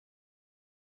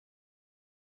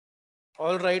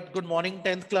All right, good morning,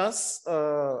 10th class.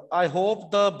 I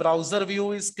hope the browser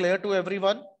view is clear to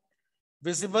everyone,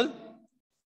 visible.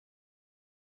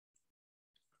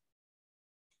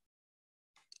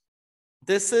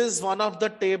 This is one of the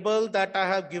table that I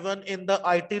have given in the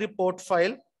IT report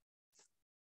file.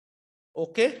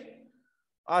 Okay.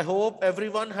 I hope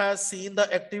everyone has seen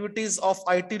the activities of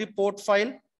IT report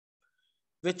file,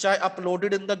 which I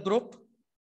uploaded in the group.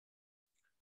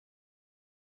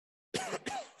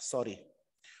 Sorry.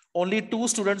 Only 2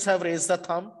 students have raised the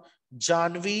thumb,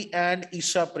 Janvi and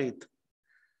Isha Preet.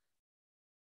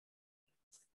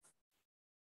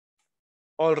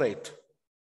 All right.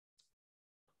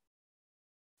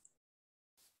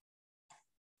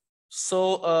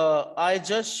 So I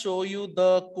just show you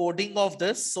the coding of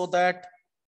this so that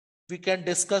we can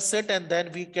discuss it and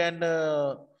then we can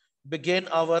begin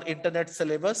our internet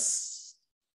syllabus.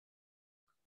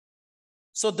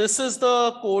 So this is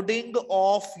the coding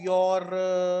of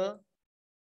your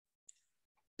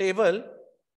table.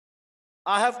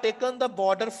 I have taken the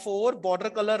border 4, border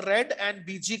color red and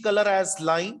BG color as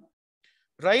line,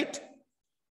 right?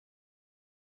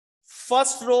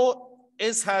 First row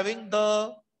is having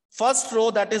the first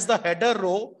row, that is the header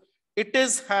row. It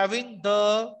is having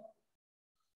the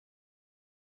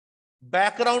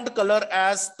background color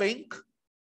as pink.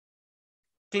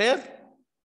 Clear?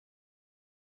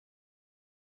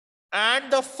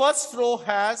 And the first row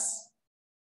has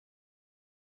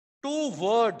 2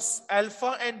 words,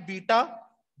 alpha and beta.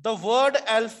 The word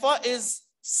alpha is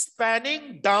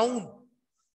spanning down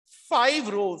 5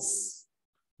 rows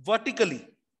vertically,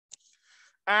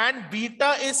 and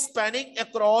beta is spanning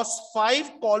across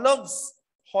 5 columns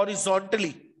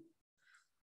horizontally.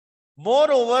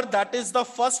 Moreover, that is the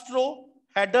first row,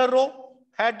 header row.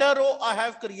 Header row I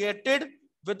have created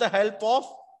with the help of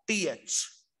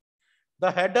TH. The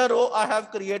header row I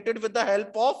have created with the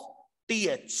help of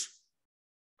TH.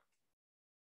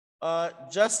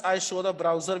 Just I show the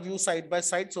browser view side by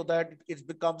side so that it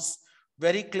becomes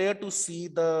very clear to see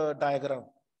the diagram.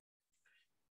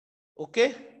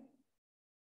 Okay.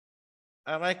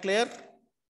 Am I clear?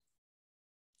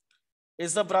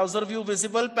 Is the browser view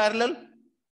visible parallel?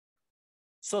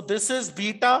 So this is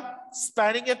beta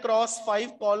spanning across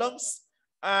 5 columns,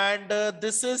 and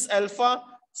this is alpha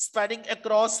spanning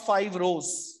across 5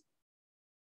 rows.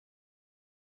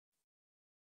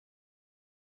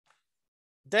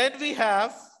 Then we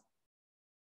have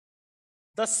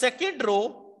the second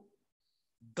row,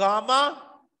 gamma,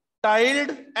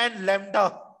 tilde and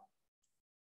lambda.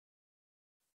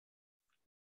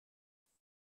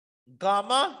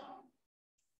 Gamma,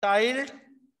 tilde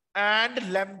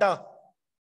and lambda.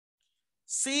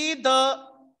 See the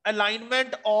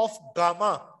alignment of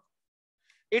gamma.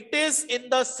 It is in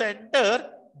the center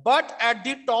but at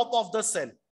the top of the cell.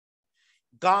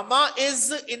 Gamma is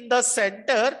in the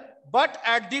center but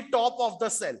at the top of the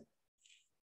cell.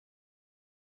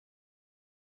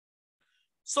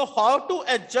 So how to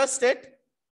adjust it?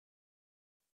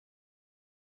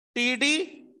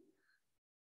 TD,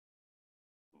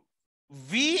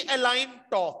 V align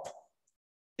top.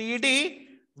 TD,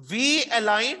 V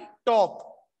align top.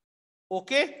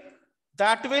 Okay.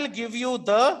 That will give you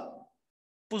the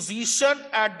position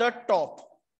at the top.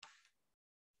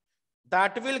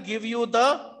 That will give you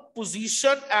the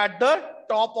position at the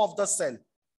top of the cell.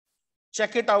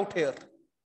 Check it out here.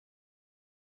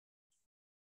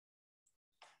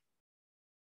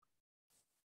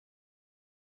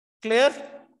 Clear?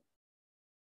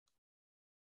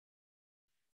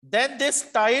 Then this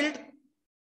tilde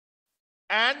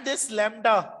and this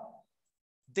lambda,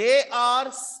 they are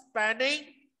spanning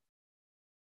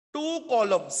 2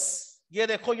 columns. ये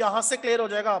देखो यहां से clear हो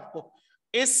जाएगा आपको.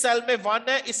 इस cell में 1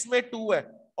 है, इसमें 2 है,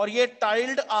 और ये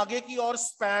टाइल्ड आगे की ओर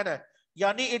स्पैन है,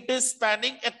 यानी it is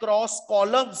spanning across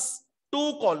columns,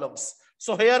 2 columns.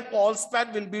 So here col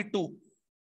span will be 2.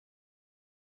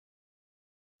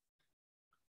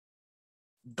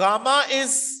 Gamma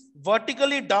is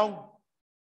vertically down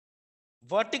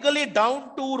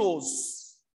 2 rows.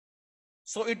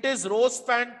 So it is row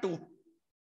span 2.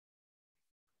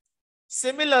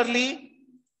 Similarly,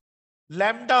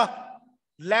 lambda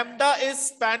is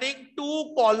spanning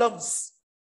 2 columns,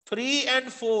 3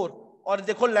 and 4. और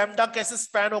देखो lambda कैसे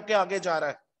span होके आगे जा रहा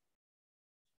है.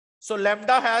 So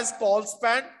lambda has col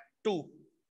span 2.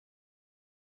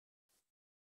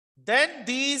 Then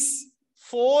these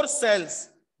 4 cells,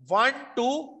 1,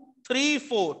 2, 3,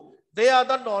 4, they are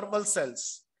the normal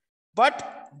cells, but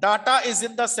data is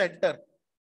in the center.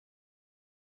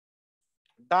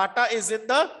 Data is in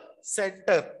the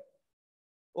center.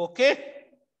 Okay,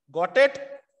 got it?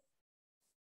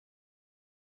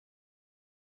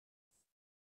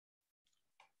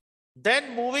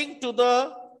 Then moving to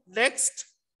the next,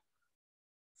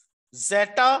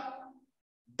 zeta,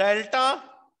 delta,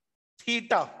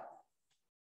 theta.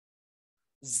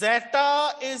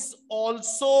 Zeta is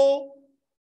also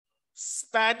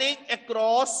spanning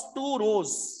across two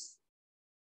rows.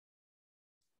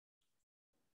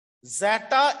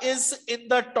 Zeta is in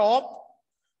the top,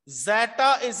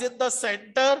 zeta is in the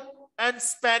center and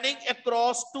spanning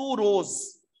across two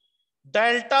rows.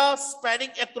 Delta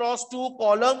spanning across two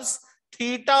columns,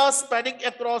 theta spanning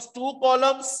across two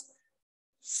columns.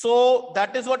 So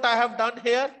that is what I have done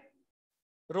here.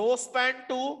 Row span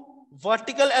 2,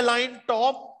 vertical align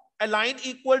top, align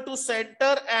equal to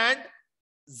center and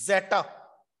zeta.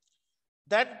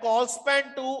 Then col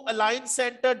span 2, align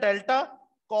center delta,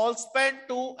 col span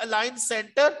 2, align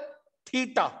center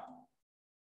theta.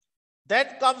 Then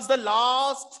comes the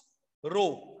last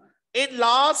row. In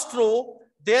last row,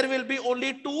 there will be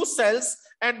only two cells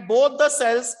and both the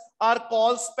cells are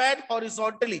col span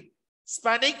horizontally,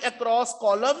 spanning across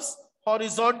columns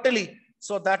horizontally.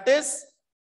 So that is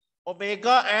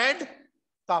omega and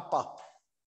kappa.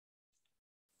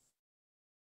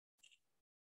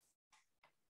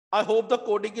 I hope the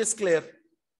coding is clear.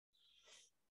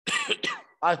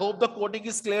 I hope the coding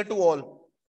is clear to all.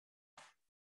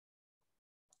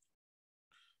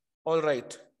 All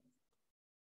right.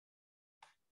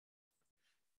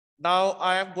 Now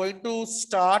I am going to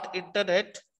start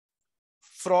internet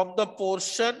from the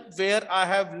portion where I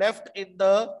have left in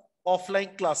the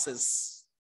offline classes.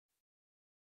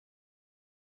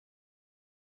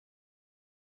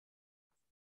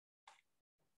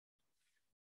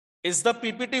 Is the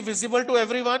PPT visible to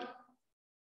everyone?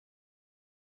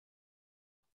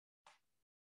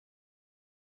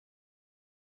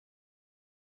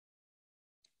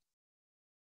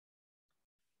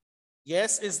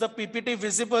 Yes, is the PPT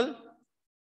visible?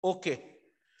 Okay.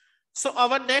 So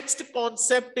our next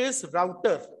concept is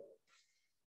router.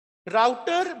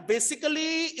 Router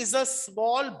basically is a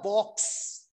small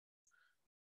box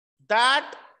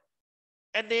that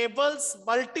enables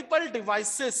multiple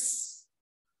devices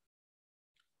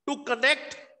to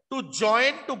connect, to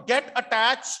join, to get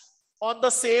attached on the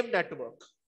same network.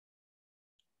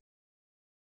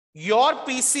 Your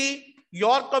PC,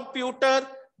 your computer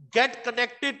get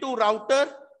connected to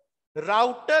router.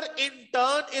 Router in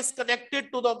turn is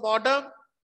connected to the modem.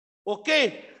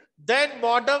 Okay. Then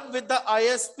modem with the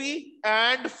ISP,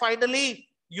 and finally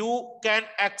you can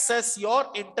access your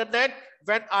internet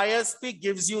when ISP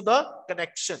gives you the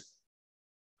connection.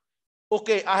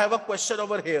 Okay, I have a question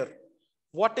over here.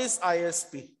 What is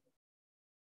ISP?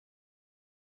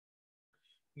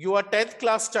 You are 10th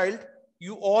class child.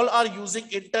 You all are using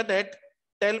internet.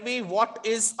 Tell me, what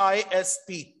is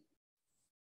ISP?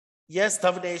 Yes,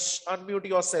 Dhavnesh, unmute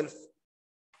yourself.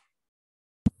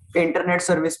 Internet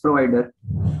service provider.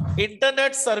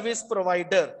 Internet service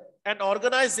provider, an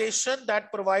organization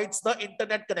that provides the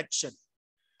internet connection.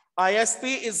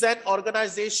 ISP is an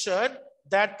organization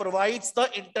that provides the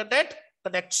internet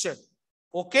connection.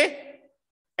 Okay.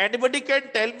 Anybody can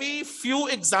tell me few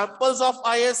examples of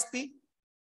ISP?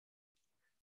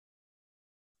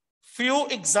 Few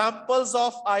examples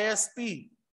of ISP.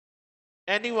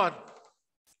 Anyone?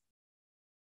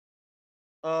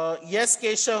 Yes,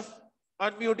 Keshav,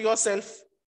 unmute yourself.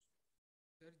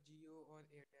 Sir, Jio or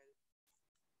Airtel.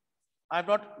 I'm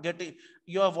not getting,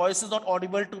 your voice is not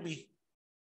audible to me.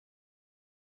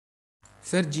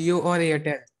 Sir, Jio or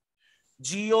Airtel.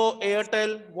 Jio,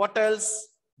 Airtel, what else?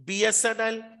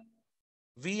 BSNL,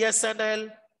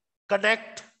 VSNL,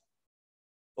 Connect.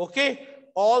 Okay,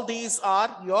 all these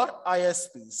are your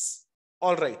ISPs.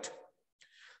 All right.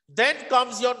 Then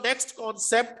comes your next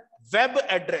concept, web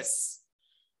address.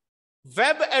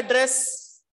 Web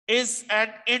address is an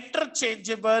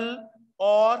interchangeable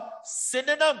or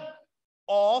synonym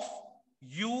of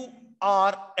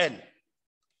URL.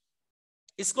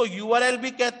 इसको URL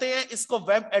भी कहते हैं, इसको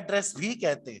web address भी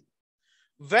कहते हैं.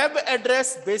 Web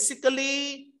address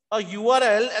basically a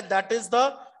URL, and that is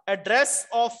the address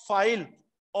of file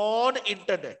on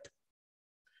internet.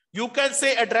 You can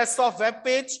say address of web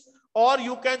page, or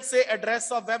you can say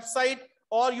address of website,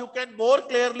 or you can more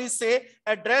clearly say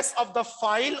address of the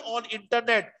file on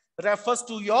internet refers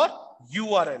to your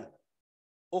URL.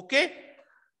 Okay.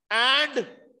 And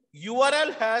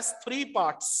URL has three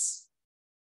parts.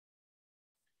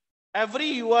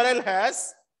 Every URL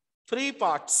has three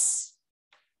parts: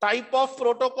 type of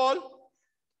protocol,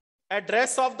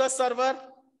 address of the server,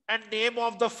 and name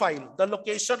of the file, the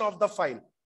location of the file.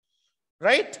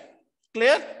 Right?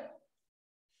 Clear?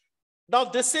 Now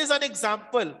this is an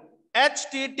example.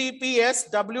 https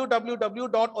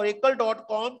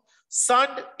www.oracle.com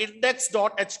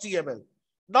sundindex.html.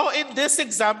 Now in this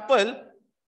example,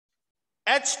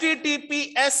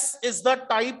 HTTPS is the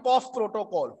type of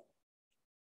protocol.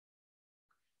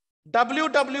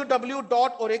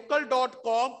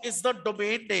 www.oracle.com is the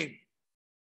domain name.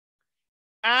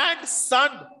 And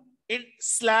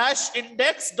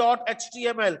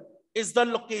sun/index.html is the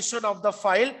location of the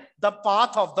file, the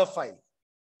path of the file.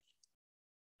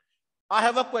 I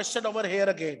have a question over here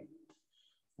again.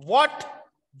 What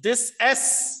this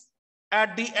S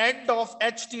at the end of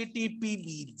HTTP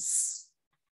means?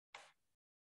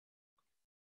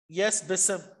 Yes,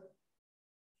 Bisim.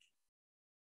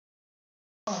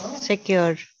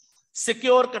 Secure.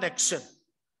 Secure connection.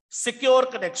 Secure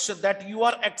connection, that you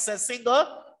are accessing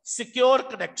a secure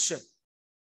connection.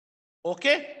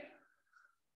 Okay.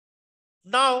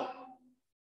 Now,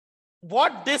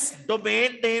 what this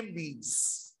domain name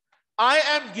means? I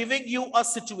am giving you a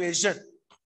situation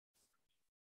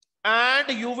and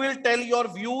you will tell your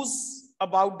views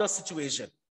about the situation.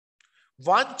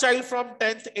 One child from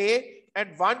 10th A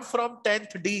and one from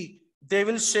 10th D, they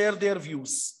will share their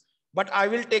views. But I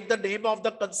will take the name of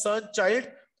the concerned child.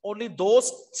 Only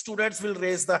those students will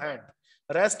raise the hand.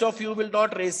 Rest of you will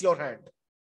not raise your hand.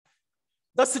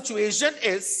 The situation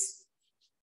is,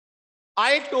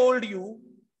 I told you,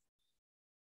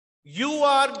 you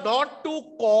are not to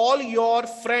call your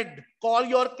friend, call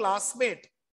your classmate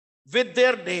with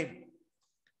their name.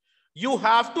 You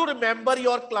have to remember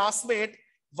your classmate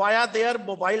via their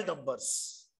mobile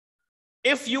numbers.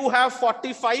 If you have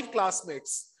 45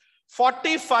 classmates,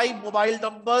 45 mobile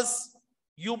numbers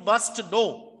you must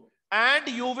know. And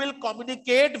you will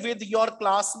communicate with your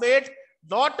classmate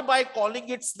not by calling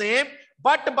its name,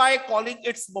 but by calling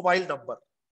its mobile number.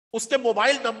 Uske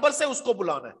mobile number se usko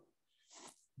bulana hai.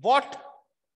 What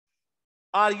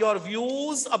are your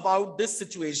views about this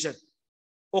situation?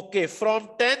 Okay, from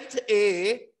 10th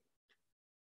A,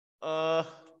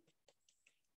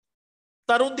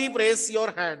 Tarundeep, raise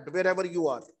your hand wherever you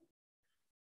are.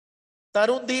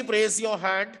 Tarundeep, raise your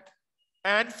hand.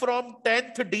 And from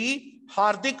 10th D,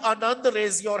 Hardik Anand,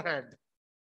 raise your hand.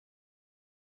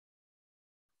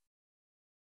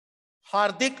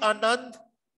 Hardik Anand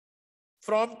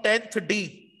from 10th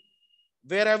D.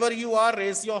 Wherever you are,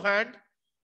 raise your hand.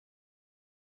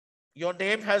 Your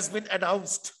name has been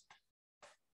announced.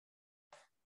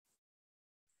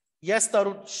 Yes,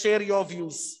 Tarun, share your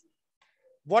views.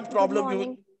 What problem you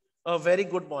will... very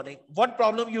good morning. What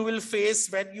problem you will face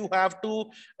when you have to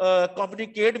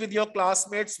communicate with your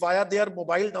classmates via their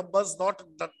mobile numbers, not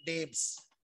names?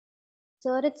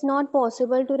 Sir, it's not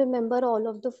possible to remember all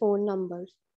of the phone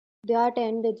numbers. They are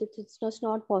 10 digits. It's just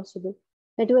not possible.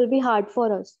 It will be hard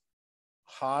for us.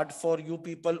 Hard for you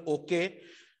people, okay.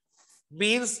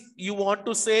 Means you want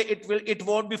to say it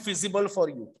won't be feasible for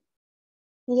you.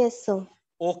 Yes, sir.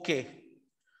 Okay.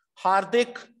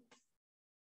 Hardik,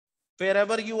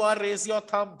 wherever you are, raise your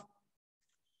thumb.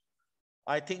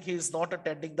 I think he is not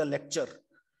attending the lecture.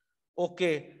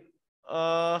 Okay.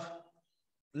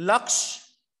 Laksh,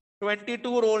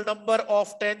 22, roll number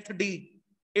of 10th D.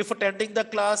 If attending the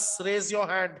class, raise your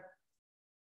hand.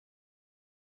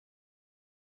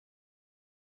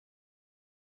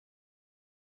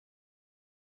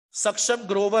 Saksham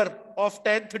Grover of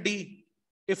 10th D.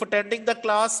 If attending the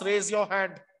class, raise your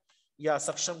hand. Yeah,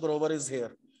 Saksham Grover is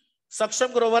here.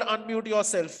 Saksham Grover, unmute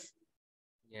yourself.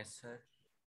 Yes, sir.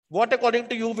 What according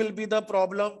to you will be the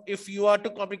problem if you are to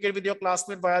communicate with your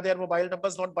classmate via their mobile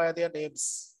numbers, not via their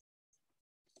names?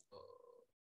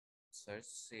 Sir,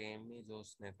 same ही जो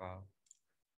उसने कहा.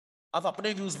 अब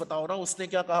अपने views बताओ ना, उसने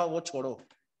क्या कहा वो छोड़ो.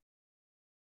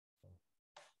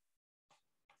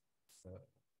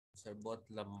 सर बहुत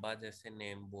लंबा जैसे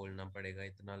नेम बोलना पड़ेगा,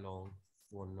 इतना लॉन्ग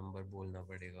फोन नंबर बोलना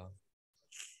पड़ेगा.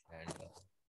 And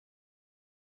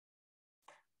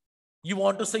you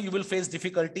want to say you will face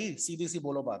difficulty? सीधी सी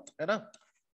बोलो बात, है ना?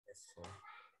 yes, sir.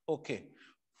 Okay.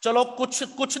 चलो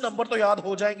कुछ नंबर तो याद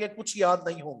हो जाएंगे, कुछ याद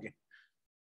नहीं होंगे.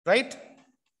 Right?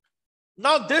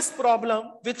 Now this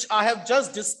problem which I have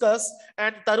just discussed,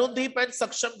 and Tarundeep and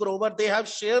Saksham Grover, they have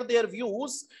shared their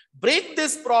views, bring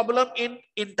this problem in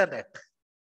internet.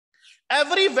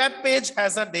 Every web page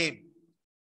has a name.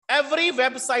 Every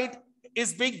website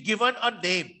is being given a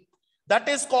name. That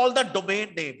is called the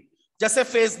domain name. जैसे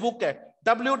Facebook है,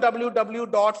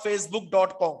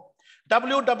 www.facebook.com,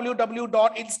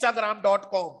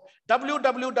 www.instagram.com,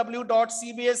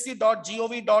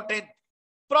 www.cbse.gov.in.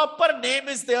 Proper name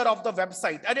is there of the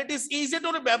website, and it is easy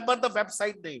to remember the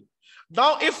website name.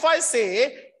 Now, if I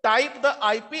say type the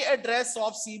IP address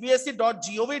of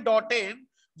cbse.gov.in,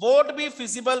 won't be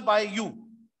feasible by you.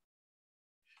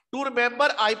 To remember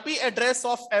IP address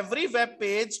of every web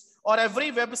page or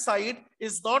every website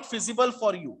is not feasible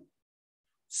for you.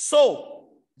 So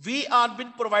we are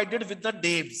being provided with the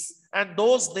names, and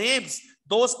those names,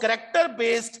 those character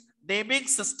based naming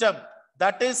system,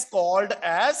 that is called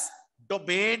as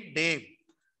domain name.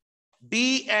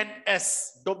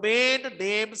 DNS, domain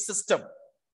name system.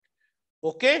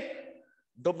 Okay,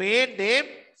 domain name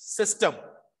system.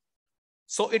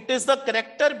 So it is the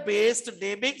character based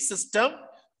naming system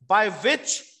by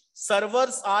which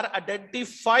servers are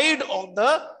identified on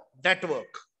the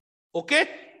network. Okay.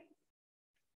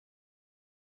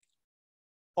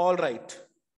 All right.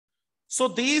 So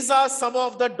these are some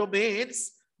of the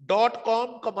domains: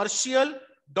 .com commercial,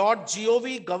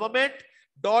 .gov government,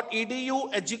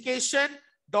 .edu education,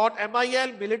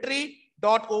 .mil military,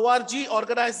 .org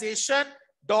organization,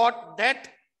 .net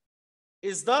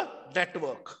is the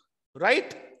network,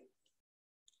 right?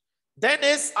 Then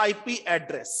is IP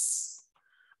address.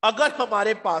 अगर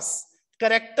हमारे पास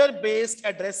character based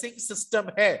addressing system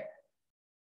है,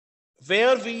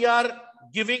 where we are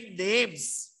giving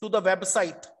names to the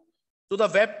website, to the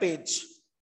web page,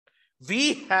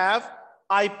 we have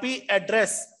IP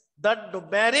address, the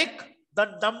numeric, the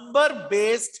number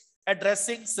based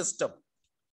addressing system.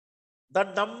 The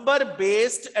number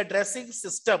based addressing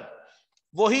system.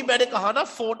 वही मैंने कहा ना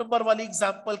phone number वाली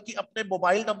example की अपने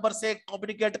mobile number से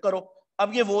communicate करो.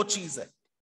 अब ये वो चीज है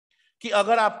कि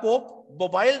अगर आपको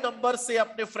मोबाइल नंबर से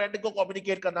अपने फ्रेंड को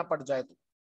कम्युनिकेट करना पड़ जाए तो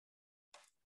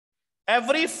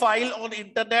every file on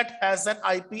internet has an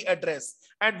IP address.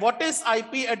 And what is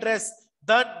IP address?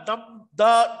 The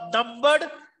numbered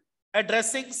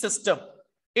addressing system.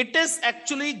 It is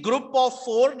actually group of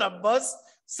 4 numbers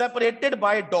separated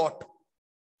by dot.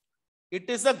 It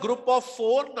is a group of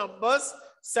 4 numbers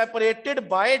separated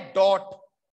by dot.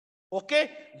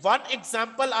 Okay, one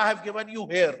example I have given you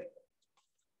here.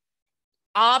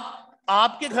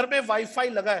 आपके घर में wifi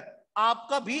लगा है,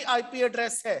 आपका भी IP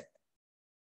address है.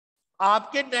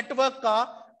 आपके network का,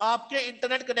 आपके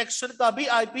इंटरनेट कनेक्शन का भी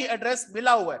आईपी एड्रेस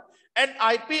मिला हुआ है. And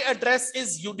IP address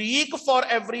is unique for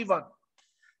everyone.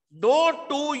 No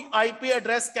to IP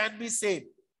address can be same.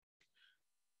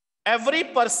 Every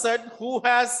person who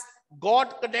has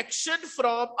got connection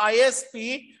from ISP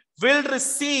will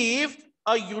receive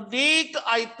a unique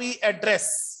IP address.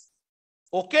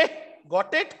 Okay,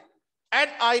 got it? And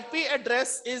IP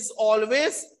address is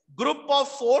always group of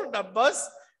 4 numbers.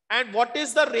 And what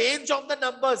is the range of the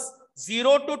numbers?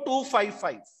 0 to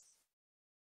 255.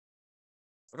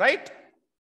 Right?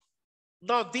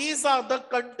 Now these are the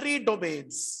country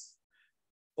domains.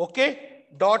 Okay.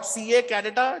 .ca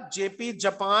Canada, JP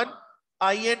Japan,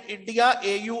 IN India,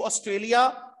 AU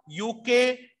Australia,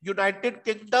 UK United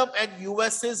Kingdom, and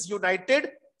US is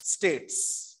United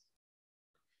States.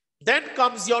 Then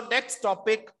comes your next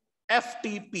topic,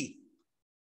 FTP.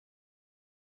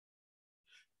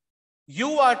 You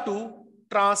are to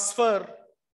transfer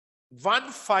one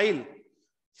file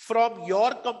from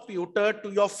your computer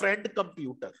to your friend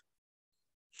computer.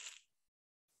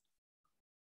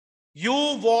 You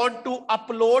want to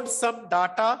upload some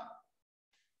data.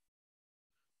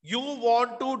 You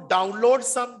want to download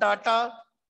some data.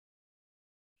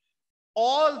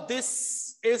 All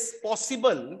this is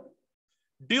possible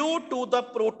due to the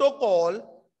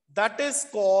protocol that is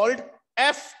called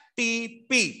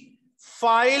FTP,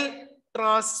 File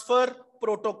Transfer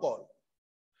Protocol.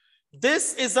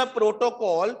 This is a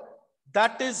protocol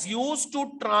that is used to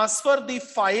transfer the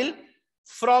file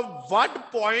from one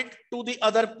point to the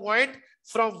other point,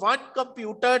 from one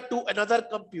computer to another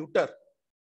computer.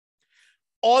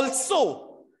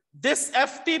 Also, this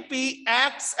FTP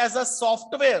acts as a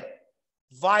software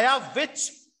via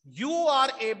which you are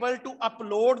able to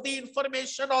upload the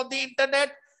information on the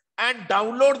internet and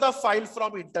download the file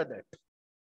from internet.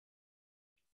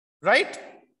 Right?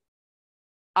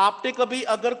 आपने कभी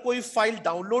अगर कोई file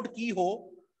download की हो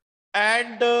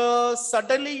and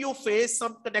suddenly you face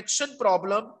some connection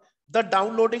problem, the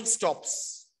downloading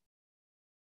stops.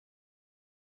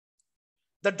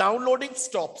 The downloading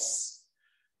stops.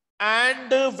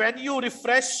 And when you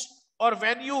refresh or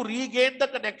when you regain the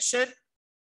connection,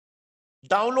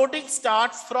 downloading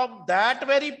starts from that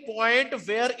very point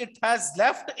where it has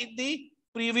left in the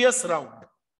previous round.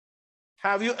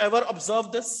 Have you ever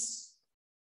observed this?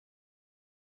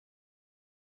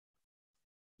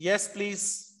 Yes,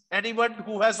 please. Anyone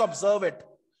who has observed it?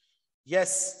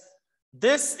 Yes.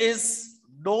 This is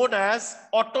known as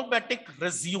automatic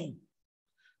resume.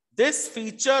 This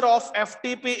feature of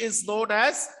FTP is known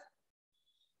as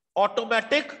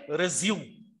automatic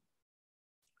resume.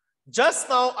 Just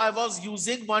now I was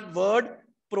using one word,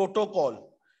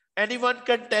 protocol. Anyone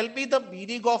can tell me the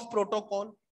meaning of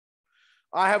protocol?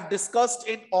 I have discussed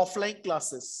in offline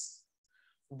classes.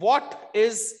 What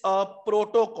is a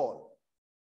protocol?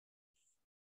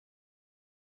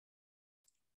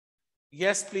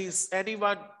 Yes, please.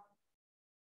 Anyone?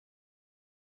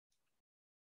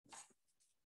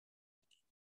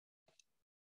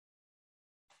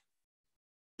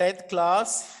 Tenth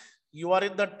class. You are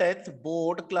in the 10th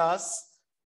board class.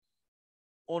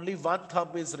 Only one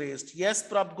thumb is raised. Yes,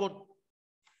 Prabgun.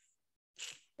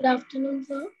 Good afternoon,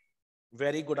 sir.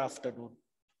 Very good afternoon.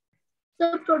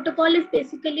 So protocol is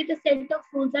basically the set of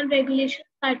rules and regulations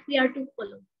that we are to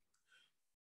follow.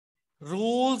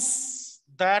 Rules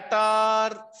that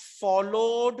are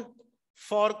followed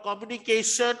for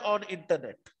communication on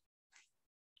internet.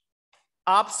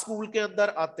 आप school के अंदर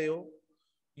आते हो,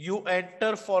 you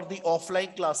enter for the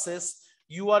offline classes,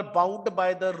 you are bound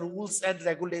by the rules and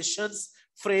regulations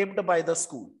framed by the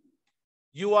school.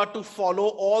 You are to follow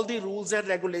all the rules and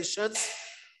regulations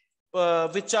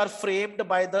which are framed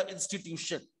by the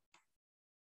institution.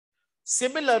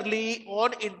 Similarly,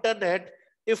 on internet,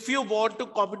 if you want to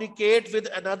communicate with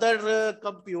another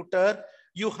computer,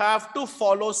 you have to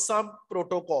follow some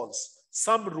protocols,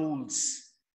 some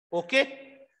rules.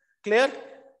 Okay, clear?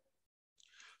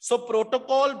 So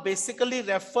protocol basically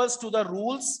refers to the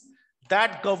rules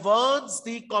that governs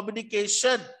the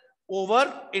communication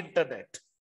over internet,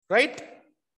 right?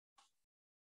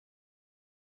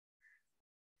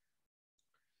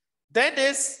 Then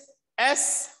is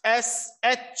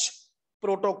SSH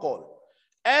protocol.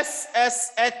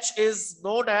 SSH is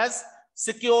known as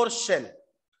secure shell.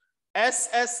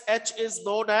 SSH is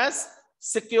known as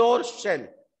secure shell.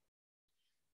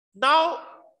 Now,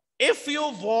 if you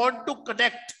want to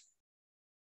connect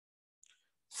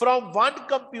from one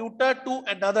computer to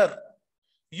another,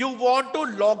 you want to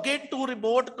log into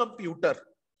remote computer.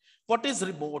 What is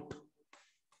remote?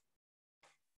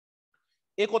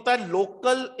 एक होता है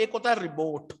local, एक होता है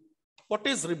remote. What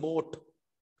is remote?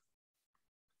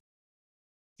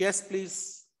 Yes,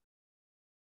 please.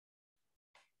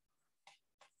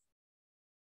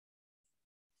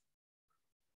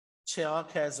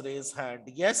 Chayak has raised hand.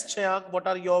 Yes, Chayak, what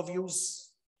are your views?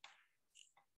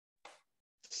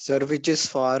 Sir, which is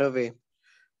far away.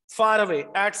 Far away,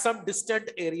 at some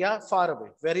distant area, far away.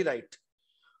 Very right.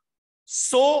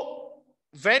 So,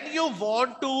 when you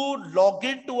want to log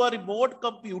into a remote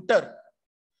computer,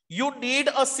 you need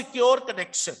a secure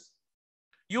connection.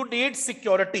 You need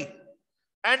security.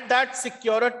 And that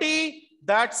security,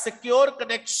 that secure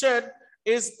connection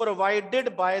is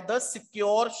provided by the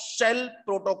secure shell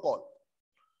protocol.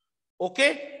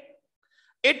 Okay?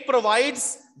 It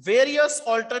provides various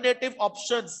alternative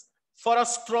options for a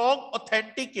strong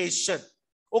authentication.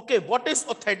 Okay, what is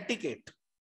authenticate?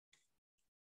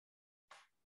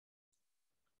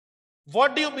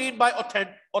 What do you mean by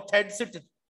authenticity?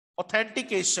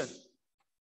 Authentication.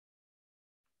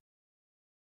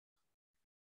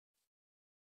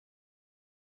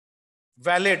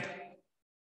 Valid,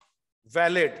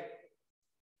 valid,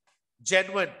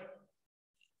 genuine,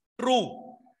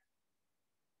 true,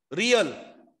 real.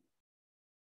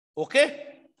 Okay,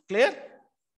 clear?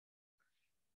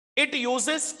 It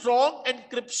uses strong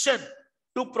encryption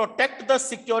to protect the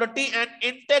security and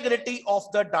integrity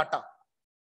of the data.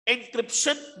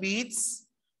 Encryption means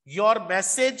your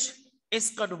message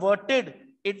is converted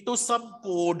into some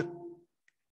code.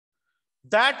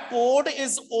 That code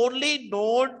is only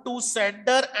known to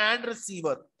sender and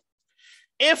receiver.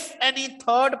 If any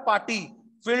third party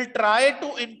will try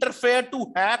to interfere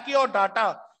to hack your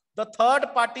data, the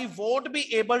third party won't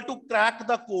be able to crack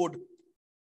the code.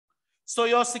 So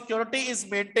your security is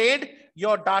maintained.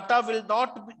 Your data will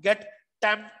not get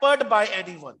tampered by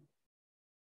anyone.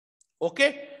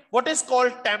 Okay? What is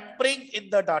called tampering in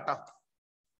the data?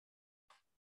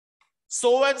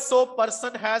 So and so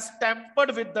person has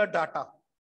tampered with the data.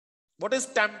 What is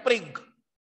tampering?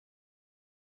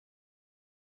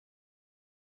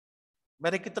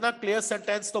 मैंने कितना clear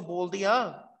sentence तो बोल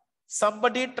दिया.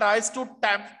 Somebody tries to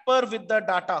tamper with the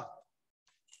data.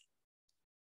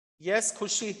 Yes,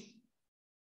 Khushi.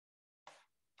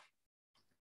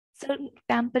 So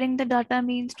tampering the data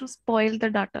means to spoil the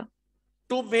data.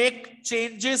 To make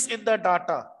changes in the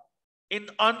data in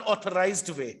unauthorized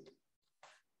way.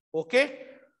 Okay,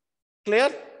 clear?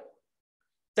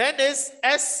 Then is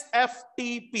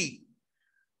SFTP.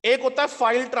 एक होता है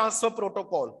file transfer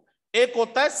protocol, एक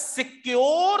होता है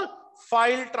secure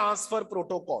file transfer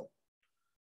protocol.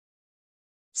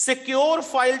 Secure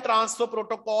file transfer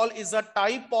protocol is a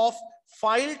type of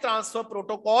file transfer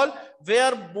protocol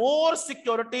where more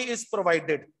security is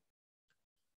provided,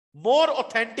 more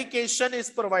authentication is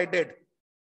provided.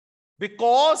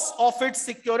 because of its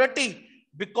security,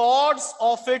 because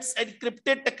of its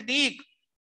encrypted technique,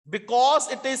 because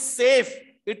it is safe,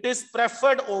 it is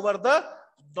preferred over the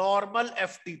normal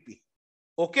FTP.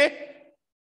 Okay.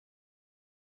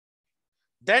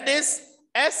 Then is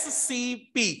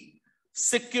SCP,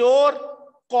 Secure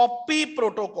Copy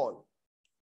Protocol.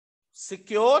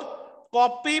 Secure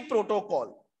Copy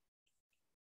Protocol.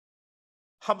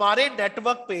 हमारे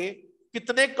network पे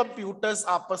कितने computers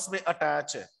आपस में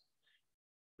attach है?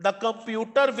 The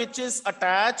computer which is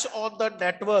attached on the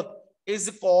network is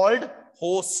called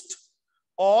host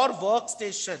or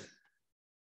workstation.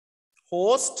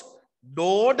 Host,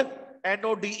 node,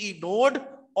 NODE, node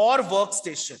or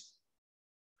workstation.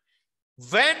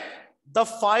 When the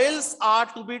files are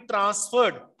to be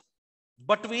transferred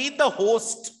between the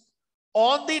host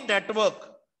on the network,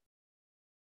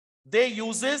 they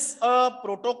uses a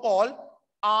protocol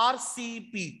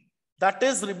RCP, that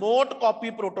is remote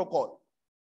copy protocol,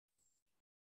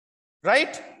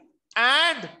 right?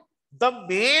 And the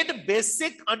main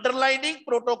basic underlying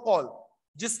protocol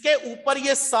जिसके ऊपर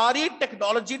ये सारी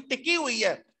technology टिकी हुई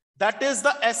है, that is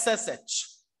the SSH.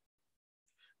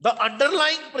 The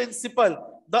underlying principle,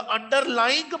 the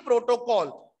underlying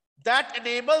protocol that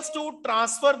enables to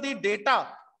transfer the data,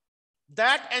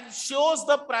 that ensures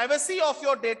the privacy of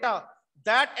your data,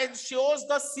 that ensures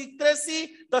the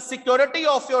secrecy, the security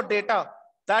of your data,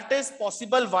 that is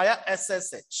possible via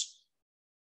SSH.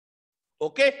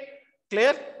 Okay,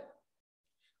 clear?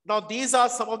 Now these are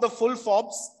some of the full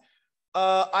forms.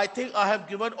 I think I have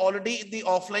given already in the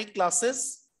offline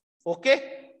classes.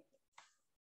 Okay.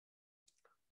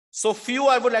 So few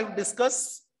I would like to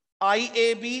discuss.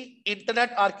 IAB,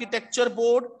 Internet Architecture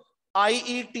Board,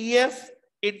 IETF,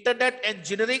 Internet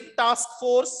Engineering Task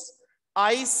Force,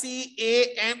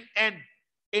 ICANN,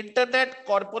 Internet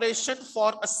Corporation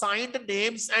for Assigned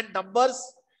Names and Numbers,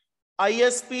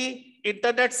 ISP,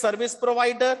 Internet Service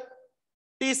Provider,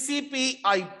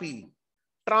 TCP/IP,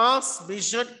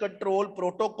 Transmission Control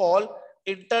Protocol,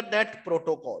 Internet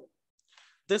Protocol.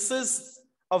 This is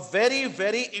a very,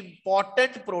 very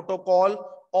important protocol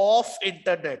of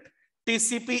Internet,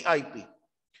 TCP/IP.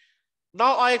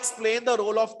 Now I explain the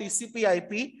role of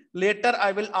TCP/IP. Later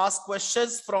I will ask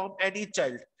questions from any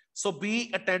child. So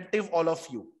be attentive, all of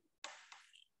you.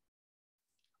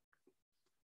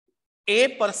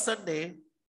 A person ने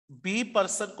B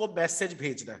person को message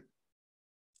भेजना है,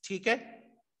 ठीक है?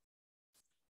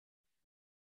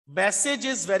 Message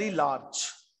is very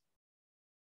large.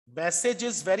 Message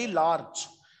is very large.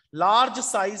 Large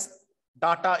size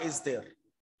data is there.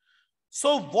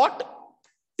 So what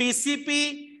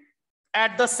TCP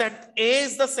at the center, A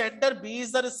is the sender, B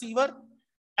is the receiver.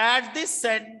 At the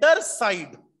sender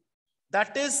side,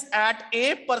 that is at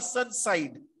A person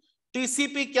side,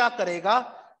 TCP क्या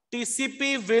करेगा?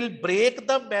 TCP will break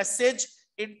the message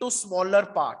into smaller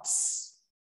parts.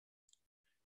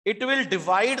 It will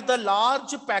divide the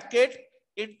large packet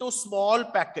into small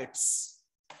packets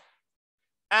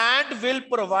and will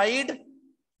provide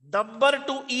number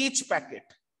to each packet.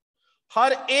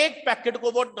 हर एक packet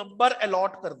को वो number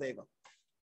allot कर देगा.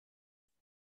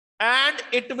 And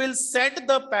it will send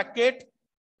the packet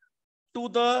to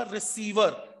the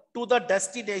receiver, to the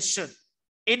destination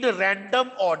in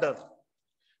random order.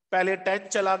 पहले 10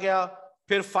 चला गया,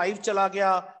 फिर 5 चला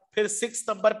गया, फिर 6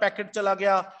 नंबर पैकेट चला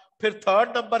गया, फिर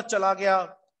 3rd नंबर चला गया.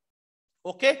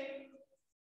 Okay,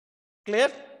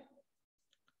 clear?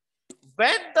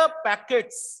 When the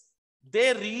packets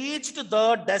they reached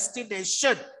the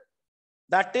destination,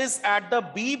 that is at the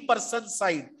B person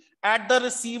side, at the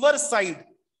receiver side,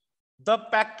 the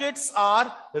packets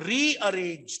are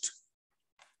rearranged.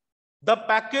 The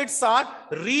packets are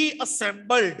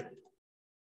reassembled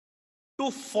to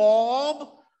form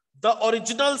the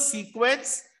original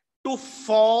sequence, to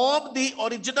form the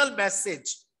original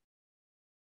message.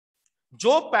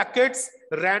 जो packets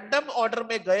random order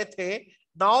में गए थे,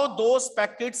 now those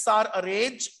packets are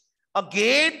arranged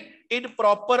again in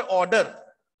proper order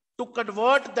to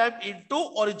convert them into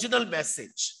original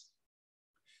message.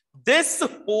 This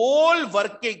whole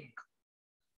working,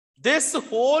 this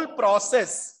whole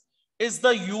process is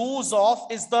the use of,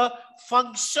 is the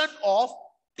function of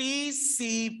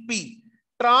TCP,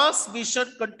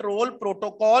 Transmission Control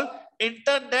Protocol,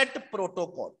 Internet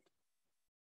Protocol.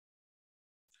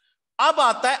 अब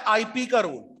आता है IP का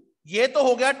role. ये तो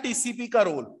हो गया TCP का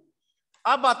role.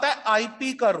 अब आता है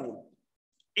आईपी का role,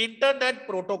 internet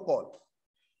protocol.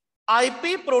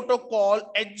 IP protocol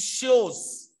ensures,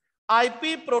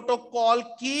 IP protocol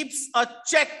keeps a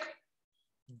check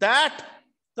that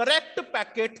correct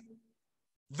packet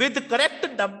with correct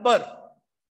number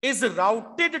is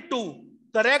routed to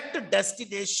correct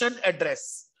destination address.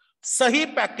 सही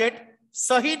पैकेट,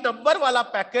 सही नंबर वाला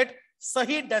पैकेट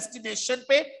सही डेस्टिनेशन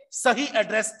पे, सही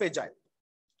एड्रेस पे जाए।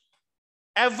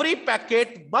 Every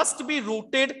packet must be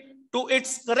routed to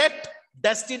its correct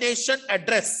destination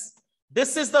address.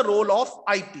 This is the role of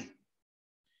IP.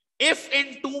 If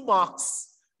in 2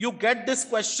 marks you get this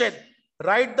question,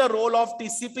 write the role of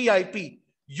TCP IP.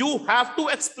 You have to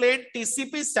explain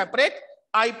TCP separate,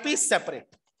 IP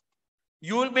separate.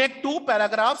 You will make 2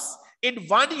 paragraphs. In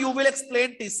one you will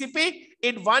explain TCP,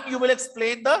 in one you will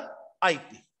explain the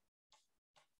IP.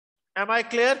 Am I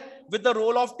clear with the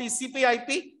role of TCP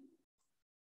IP?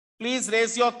 Please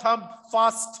raise your thumb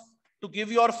fast to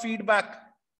give your feedback.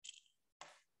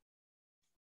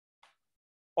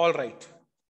 All right.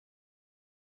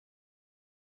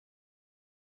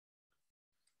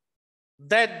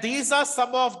 Then these are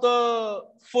some of the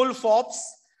full forms.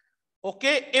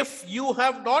 Okay, if you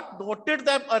have not noted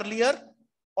them earlier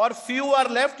or few are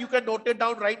left, you can note it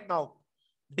down right now.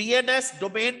 DNS,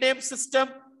 domain name system,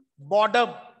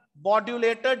 modem,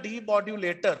 modulator,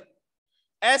 demodulator,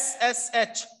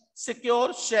 SSH,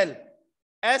 secure shell,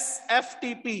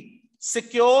 SFTP,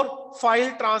 secure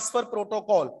file transfer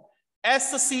protocol,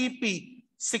 SCP,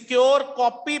 secure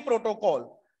copy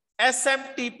protocol,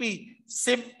 SMTP,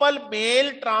 simple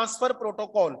mail transfer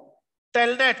protocol,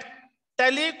 Telnet,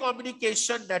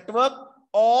 telecommunication network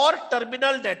और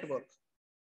terminal network.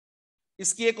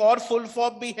 इसकी एक और full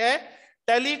form भी है,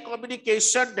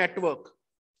 telecommunication network.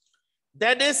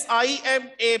 Then is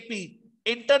IMAP,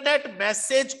 Internet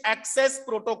Message Access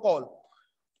Protocol,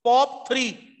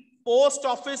 POP3, Post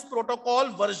Office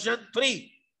Protocol version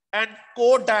 3, and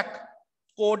CODAC,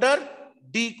 coder,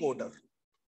 decoder.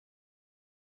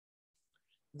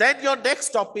 Then your next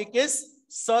topic is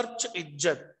search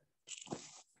engine.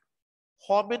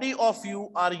 How many of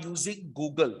you are using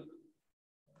Google?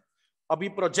 अभी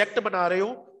project बना रहे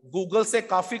हो, Google से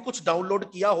काफी कुछ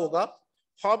download किया होगा.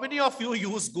 How many of you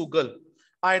use Google?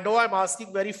 I know I'm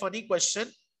asking very funny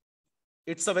question.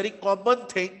 It's a very common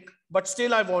thing, but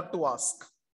still I want to ask.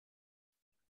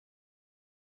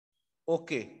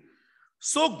 Okay.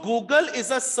 So Google is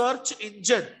a search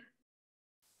engine.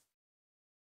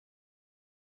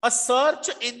 A search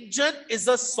engine is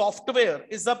a software,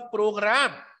 is a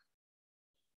program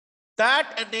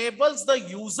that enables the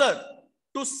user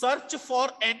to search for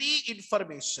any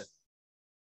information.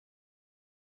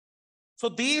 So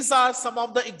these are some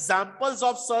of the examples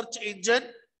of search engine: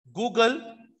 Google,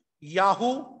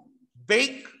 Yahoo,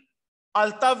 Bing,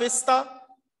 Alta Vista,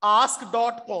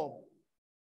 Ask.com.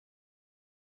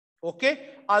 Okay,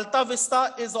 Alta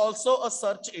Vista is also a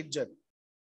search engine.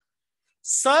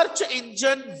 Search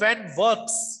engine, when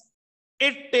works,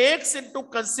 it takes into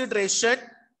consideration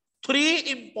 3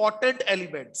 important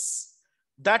elements.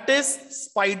 That is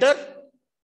spider,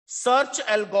 search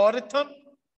algorithm,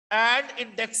 and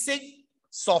indexing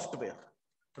software,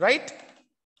 right?